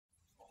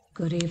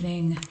Good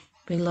evening,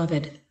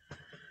 beloved.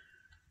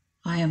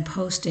 I am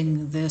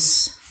posting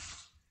this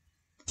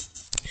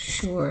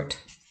short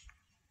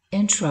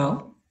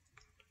intro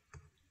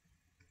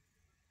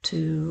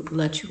to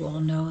let you all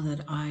know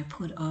that I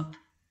put up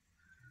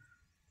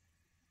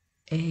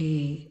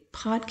a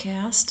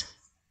podcast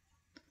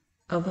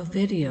of a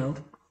video,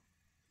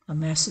 a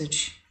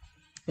message.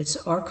 It's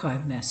an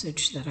archive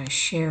message that I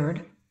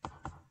shared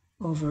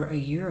over a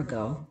year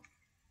ago,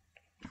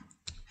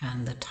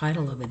 and the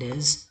title of it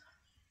is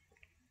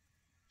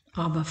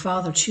Abba,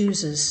 Father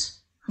chooses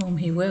whom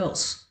he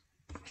wills.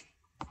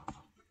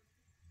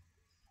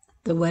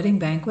 The Wedding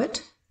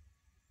Banquet,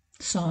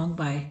 song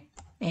by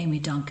Amy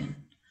Duncan.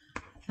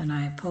 And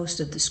I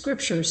posted the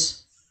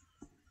scriptures.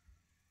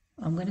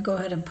 I'm going to go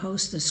ahead and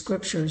post the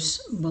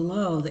scriptures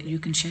below that you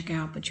can check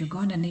out, but you're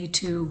going to need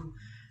to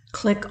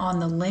click on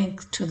the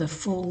link to the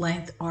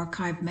full-length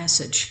archive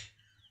message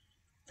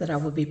that I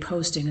will be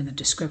posting in the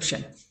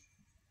description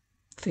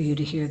for you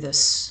to hear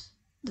this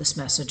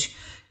message.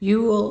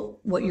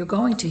 What you're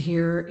going to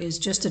hear is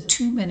just a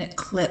 2-minute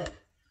clip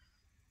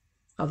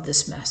of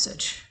this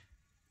message.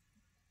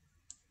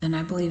 And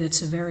I believe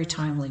it's a very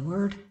timely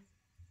word.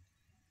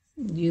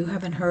 You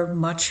haven't heard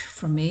much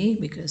from me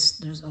because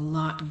there's a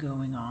lot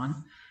going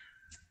on.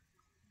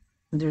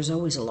 There's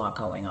always a lot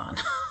going on.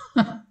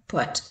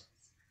 But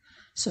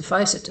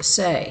suffice it to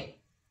say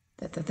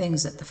that the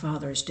things that the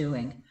Father is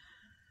doing,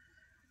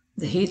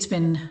 the heat's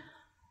been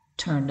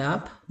turned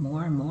up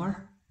more and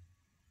more.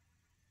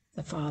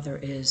 The Father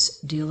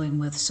is dealing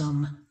with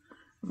some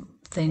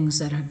things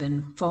that have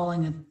been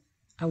falling at,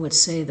 I would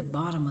say, the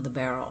bottom of the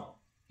barrel.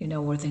 You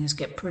know, where things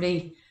get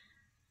pretty,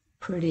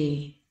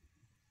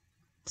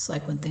 it's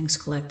like when things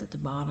collect at the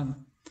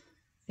bottom,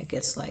 it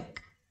gets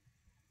like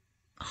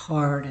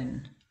hard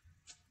and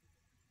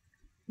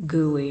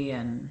gooey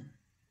and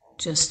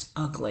just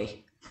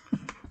ugly.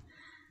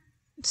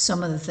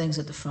 Some of the things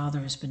that the Father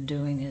has been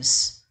doing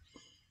has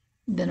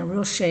been a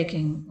real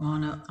shaking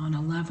on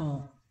a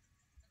level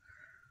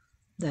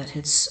that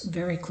hits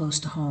very close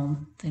to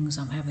home, things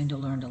I'm having to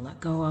learn to let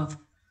go of,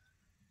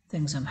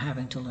 things I'm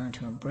having to learn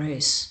to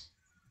embrace,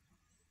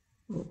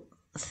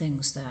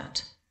 things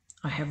that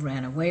I have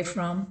ran away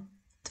from.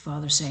 The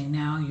Father saying,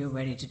 now you're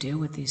ready to deal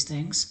with these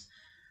things.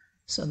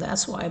 So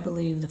that's why I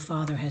believe the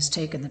Father has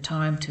taken the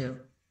time to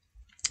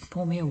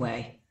pull me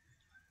away.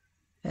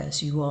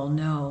 As you all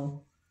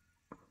know,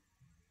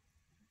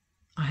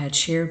 I had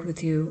shared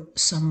with you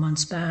some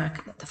months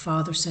back that the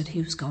Father said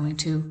he was going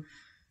to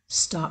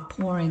stop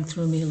pouring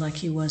through me like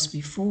he was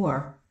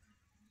before,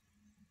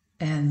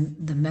 and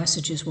the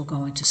messages were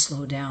going to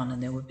slow down,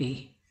 and there would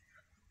be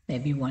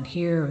maybe one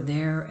here or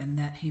there, and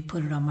that he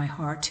put it on my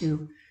heart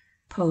to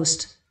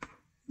post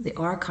the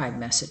archive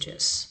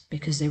messages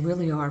because they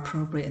really are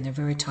appropriate and they're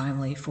very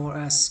timely for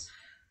us,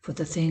 for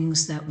the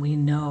things that we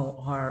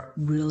know are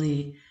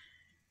really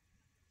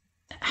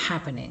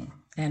happening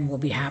and will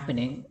be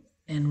happening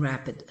in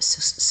rapid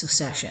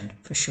succession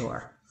for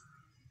sure.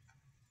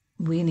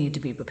 We need to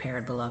be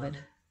prepared, beloved.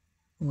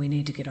 We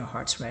need to get our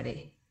hearts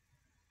ready.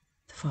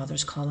 The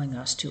Father's calling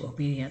us to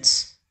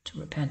obedience, to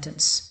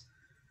repentance,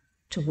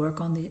 to work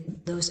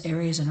on those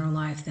areas in our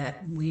life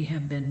that we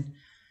have been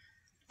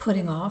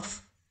putting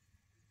off.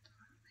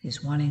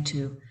 He's wanting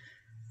to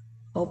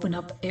open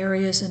up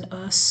areas in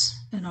us,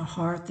 in our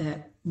heart,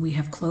 that we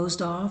have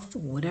closed off,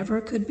 whatever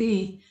it could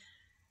be.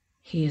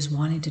 He is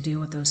wanting to deal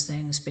with those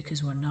things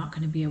because we're not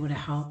going to be able to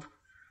help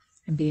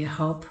and be a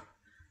help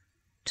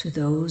to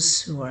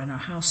those who are in our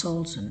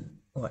households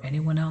or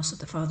anyone else that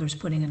the Father is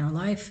putting in our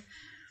life.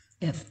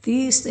 If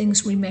these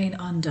things remain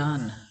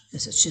undone,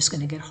 it's just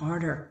going to get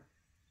harder.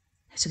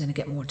 It's going to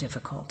get more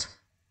difficult.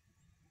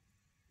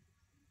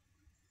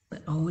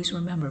 But always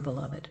remember,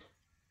 beloved,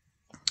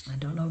 I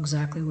don't know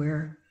exactly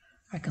where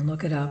I can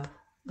look it up,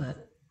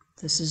 but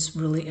this is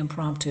really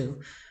impromptu,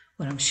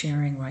 what I'm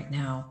sharing right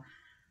now,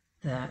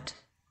 that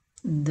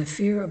the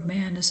fear of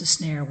man is a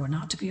snare. We're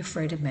not to be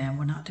afraid of man.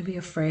 We're not to be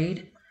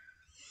afraid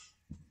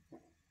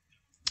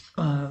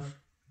of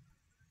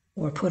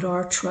or put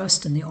our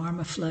trust in the arm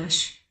of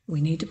flesh. We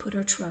need to put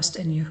our trust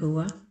in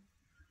Yahuwah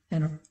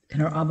and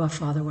in our Abba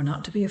Father. We're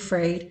not to be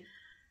afraid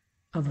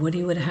of what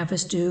he would have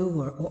us do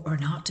or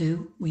not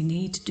do. We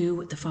need to do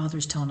what the Father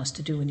is telling us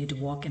to do. We need to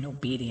walk in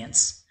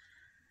obedience.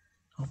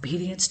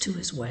 Obedience to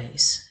his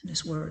ways and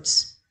his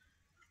words.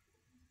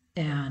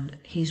 And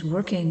he's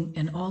working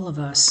in all of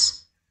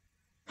us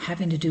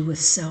having to do with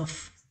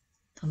self.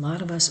 A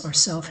lot of us, our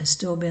self has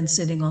still been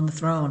sitting on the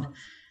throne,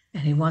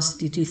 and he wants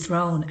to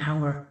dethrone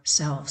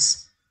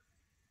ourselves.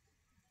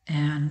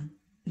 And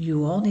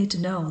you all need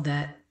to know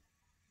that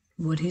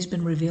what he's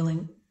been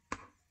revealing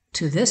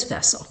to this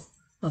vessel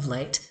of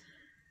late,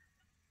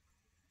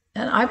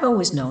 and I've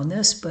always known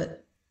this,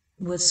 but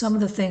with some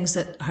of the things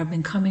that have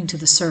been coming to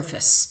the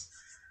surface,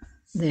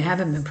 they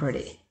haven't been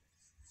pretty.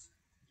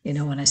 You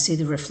know, when I see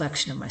the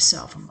reflection of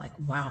myself, I'm like,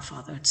 wow,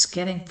 Father, it's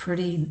getting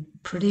pretty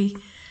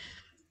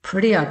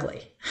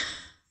ugly.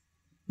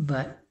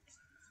 But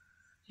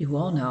you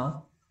all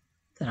know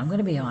that I'm going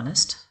to be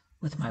honest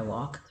with my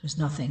walk. There's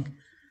nothing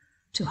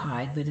to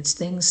hide, but it's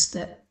things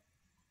that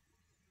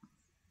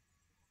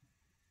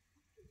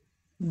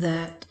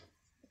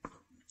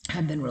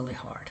have been really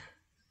hard.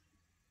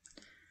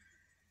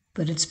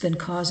 But it's been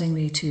causing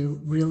me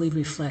to really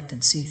reflect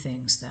and see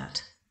things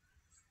that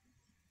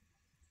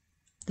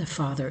the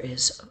Father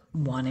is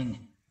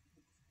wanting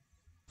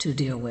to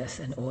deal with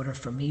in order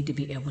for me to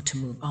be able to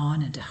move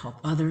on and to help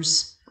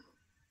others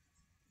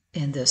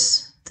in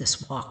this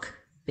walk,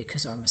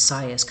 because our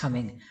Messiah is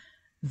coming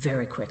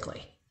very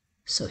quickly.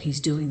 So he's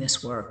doing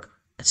this work.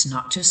 It's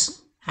not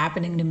just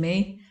happening to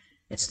me,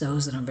 it's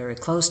those that I'm very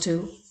close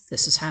to.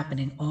 This is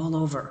happening all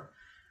over.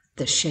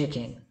 The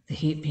shaking, the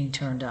heat being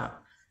turned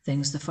up,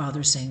 things the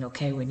Father's saying,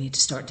 okay, we need to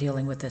start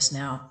dealing with this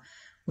now.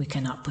 We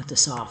cannot put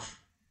this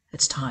off.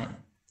 It's time.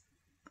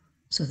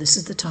 So this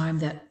is the time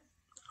that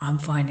I'm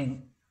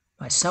finding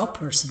myself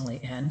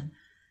personally in.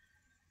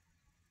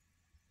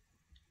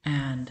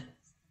 And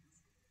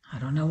I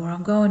don't know where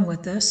I'm going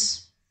with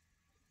this,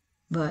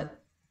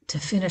 but to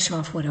finish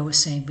off what I was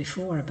saying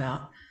before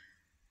about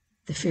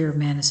the fear of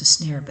man is a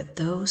snare, but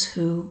those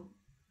who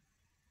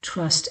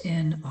trust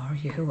in our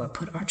Yahuwah,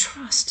 put our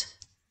trust,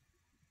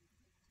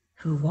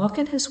 who walk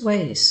in his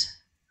ways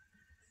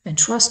and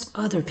trust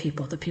other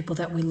people, the people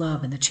that we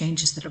love and the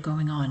changes that are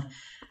going on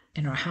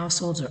in our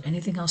households or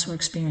anything else we're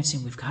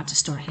experiencing. We've got to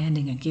start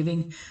handing and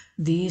giving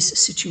these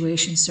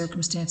situations,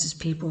 circumstances,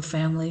 people,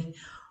 family,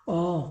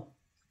 all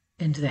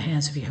into the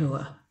hands of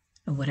Yahuwah.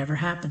 And whatever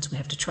happens, we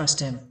have to trust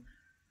him.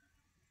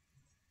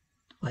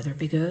 Whether it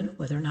be good,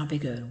 whether it not be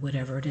good,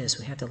 whatever it is,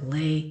 we have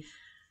to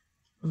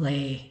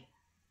lay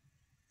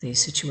these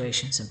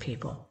situations and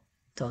people,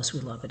 those we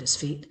love, at his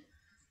feet,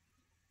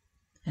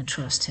 and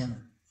trust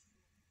him,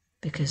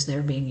 because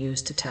they're being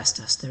used to test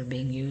us. They're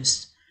being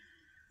used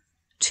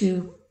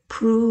to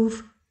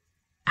prove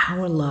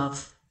our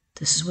love.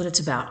 This is what it's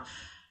about,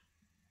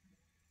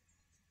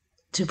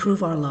 to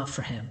prove our love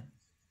for him.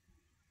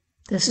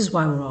 This is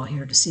why we're all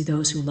here, to see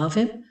those who love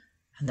him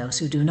and those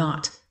who do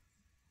not.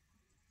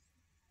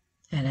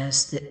 And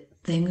as the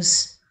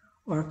things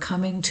are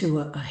coming to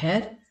a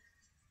head,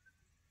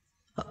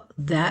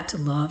 that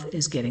love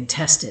is getting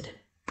tested.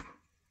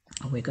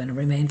 Are we going to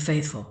remain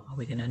faithful? Are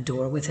we going to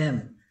endure with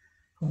him?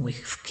 When we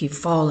keep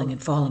falling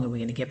and falling, are we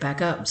going to get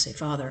back up and say,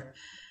 Father,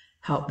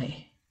 help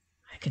me?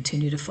 I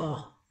continue to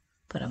fall,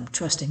 but I'm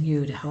trusting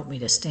you to help me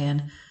to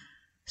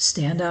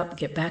stand up,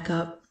 get back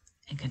up,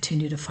 and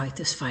continue to fight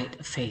this fight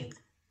of faith.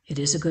 It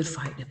is a good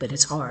fight, but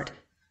it's hard.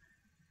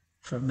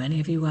 For many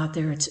of you out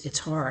there, it's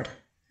hard,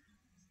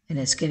 and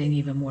it's getting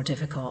even more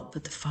difficult,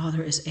 but the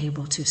Father is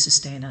able to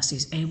sustain us.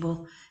 He's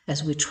able,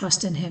 as we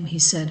trust in him, he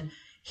said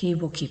he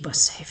will keep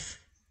us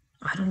safe.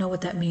 I don't know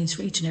what that means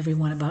for each and every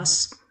one of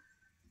us,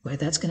 where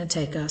that's going to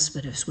take us,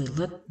 but if we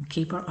look and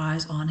keep our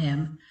eyes on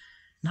him,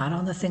 not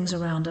on the things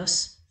around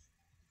us,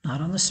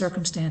 not on the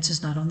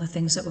circumstances, not on the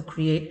things that will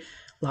create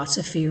lots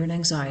of fear and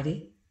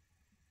anxiety,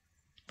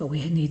 but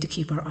we need to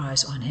keep our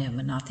eyes on him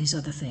and not these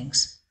other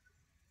things.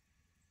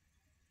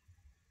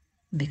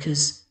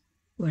 Because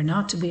we're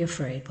not to be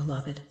afraid,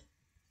 beloved,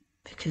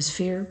 because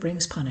fear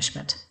brings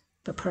punishment,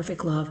 but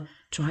perfect love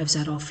drives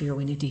out all fear.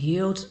 We need to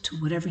yield to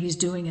whatever he's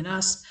doing in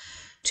us,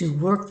 to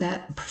work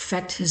that and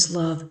perfect his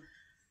love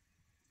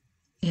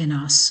in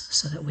us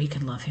so that we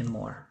can love him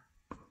more.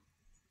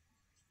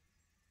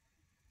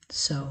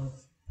 So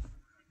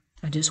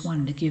I just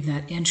wanted to give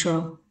that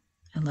intro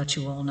and let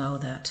you all know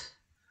that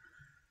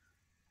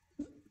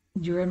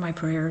you're in my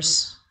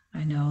prayers.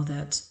 I know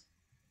that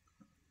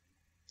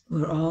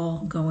we're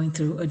all going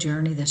through a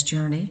journey, this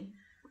journey.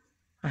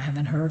 I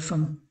haven't heard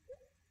from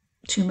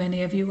too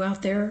many of you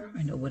out there.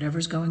 I know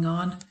whatever's going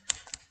on,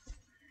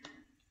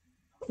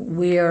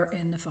 we are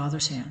in the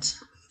Father's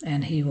hands,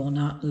 and he will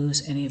not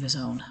lose any of his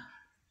own.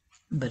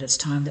 But it's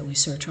time that we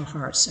search our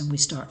hearts and we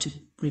start to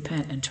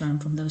repent and turn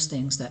from those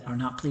things that are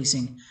not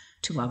pleasing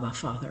to Abba,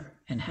 Father,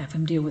 and have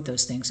him deal with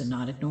those things and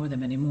not ignore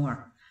them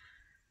anymore,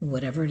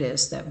 whatever it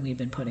is that we've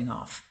been putting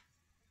off.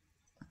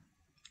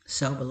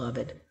 So,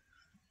 beloved,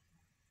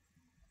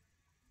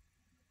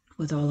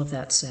 with all of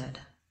that said,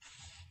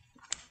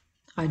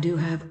 I do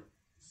have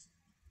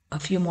a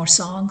few more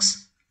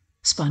songs,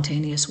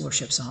 spontaneous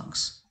worship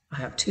songs. I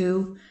have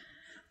 2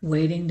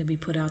 waiting to be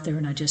put out there,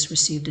 and I just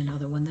received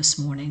another one this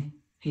morning.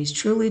 He's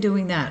truly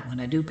doing that when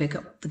I do pick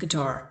up the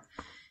guitar,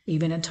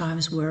 even in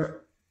times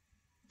where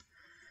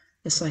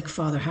it's like,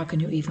 Father, how can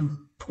you even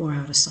pour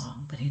out a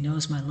song? But he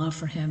knows my love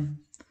for him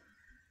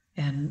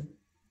and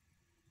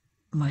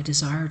my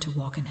desire to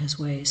walk in his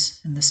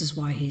ways. And this is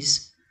why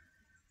he's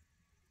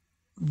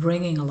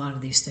bringing a lot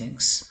of these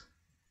things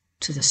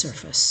to the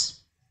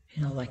surface.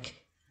 You know,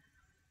 like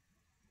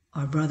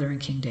our brother in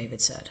King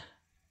David said,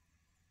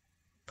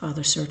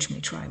 Father, search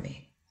me, try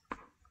me,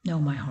 know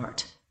my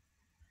heart.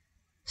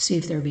 See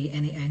if there be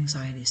any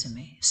anxieties in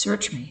me.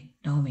 Search me,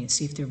 know me, and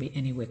see if there be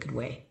any wicked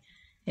way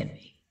in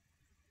me.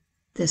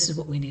 This is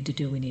what we need to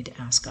do. We need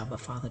to ask Abba,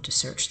 Father, to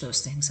search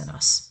those things in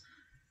us.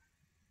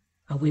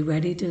 Are we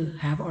ready to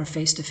have our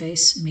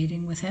face-to-face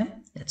meeting with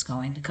him? It's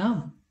going to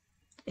come.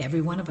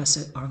 Every one of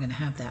us are going to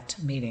have that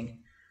meeting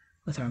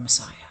with our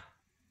Messiah.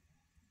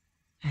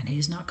 And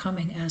he's not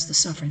coming as the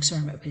suffering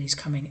servant, but he's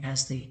coming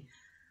as the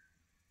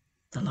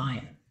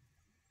lion.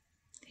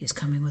 He's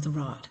coming with a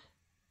rod.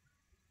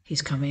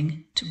 He's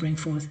coming to bring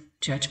forth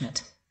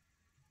judgment.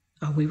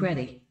 Are we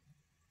ready?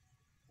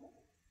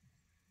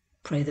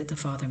 Pray that the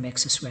Father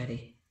makes us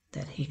ready,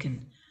 that he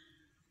can,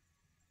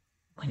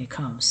 when he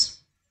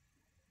comes,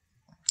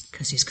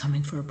 because he's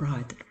coming for a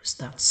bride that was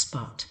without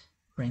spot,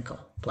 wrinkle,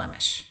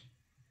 blemish.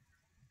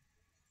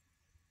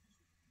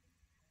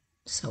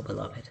 So,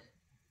 beloved,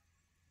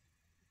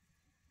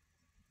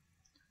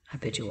 I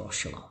bid you all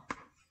shalom.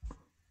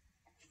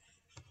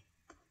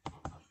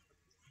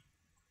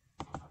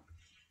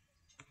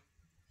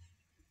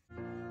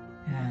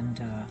 And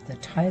the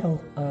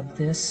title of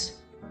this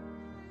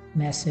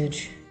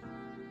message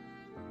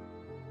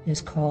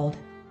is called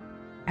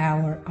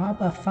Our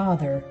Abba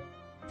Father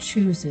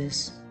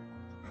Chooses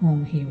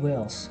Whom He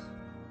Wills.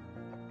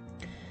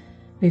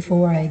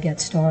 Before I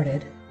get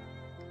started,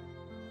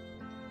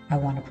 I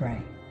want to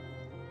pray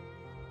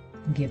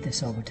and give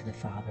this over to the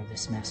Father,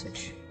 this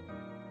message,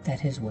 that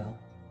His will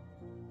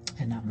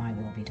and not my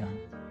will be done,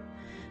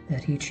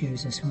 that He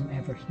chooses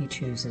whomever He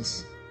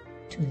chooses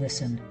to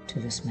listen to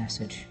this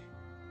message,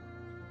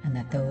 and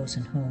that those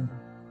in whom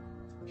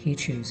He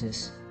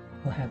chooses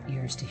will have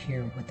ears to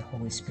hear what the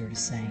Holy Spirit is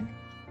saying,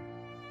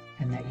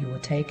 and that you will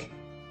take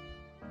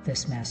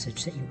this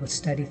message, that you would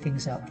study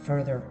things out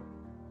further,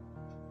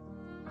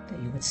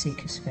 that you would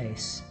seek His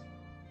face,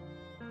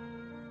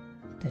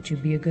 that you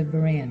be a good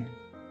Berean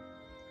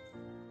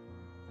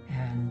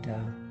and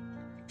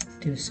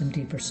do some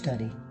deeper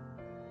study.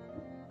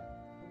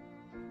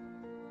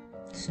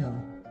 So,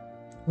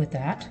 with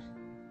that,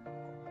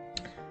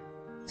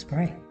 let's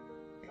pray.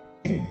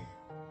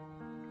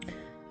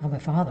 Abba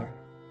Father,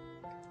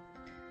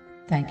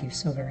 thank you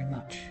so very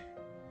much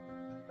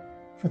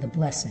for the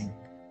blessing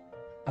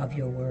of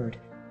your word.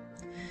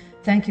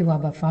 Thank you,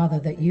 Abba Father,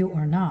 that you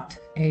are not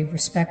a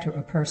respecter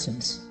of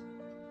persons,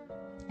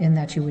 in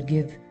that you would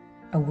give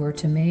a word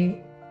to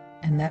me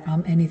and that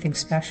I'm anything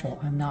special.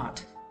 I'm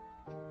not.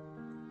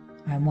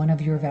 I'm one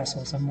of your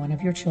vessels. I'm one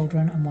of your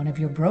children. I'm one of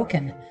your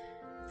broken,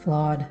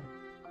 flawed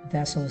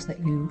vessels that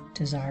you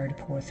desire to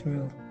pour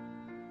through,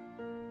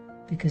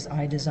 because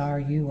I desire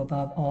you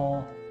above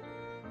all,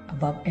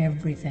 above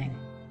everything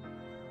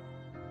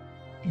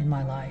in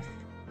my life,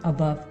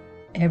 above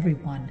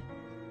everyone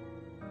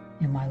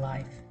in my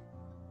life.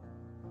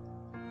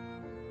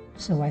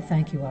 So I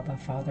thank you, Abba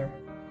Father,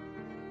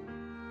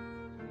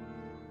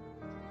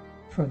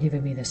 for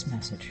giving me this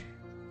message,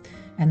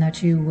 and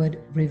that you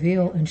would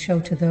reveal and show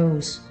to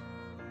those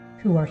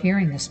who are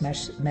hearing this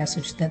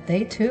message that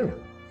they too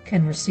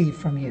can receive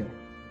from you.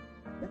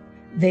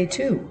 They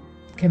too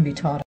can be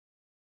taught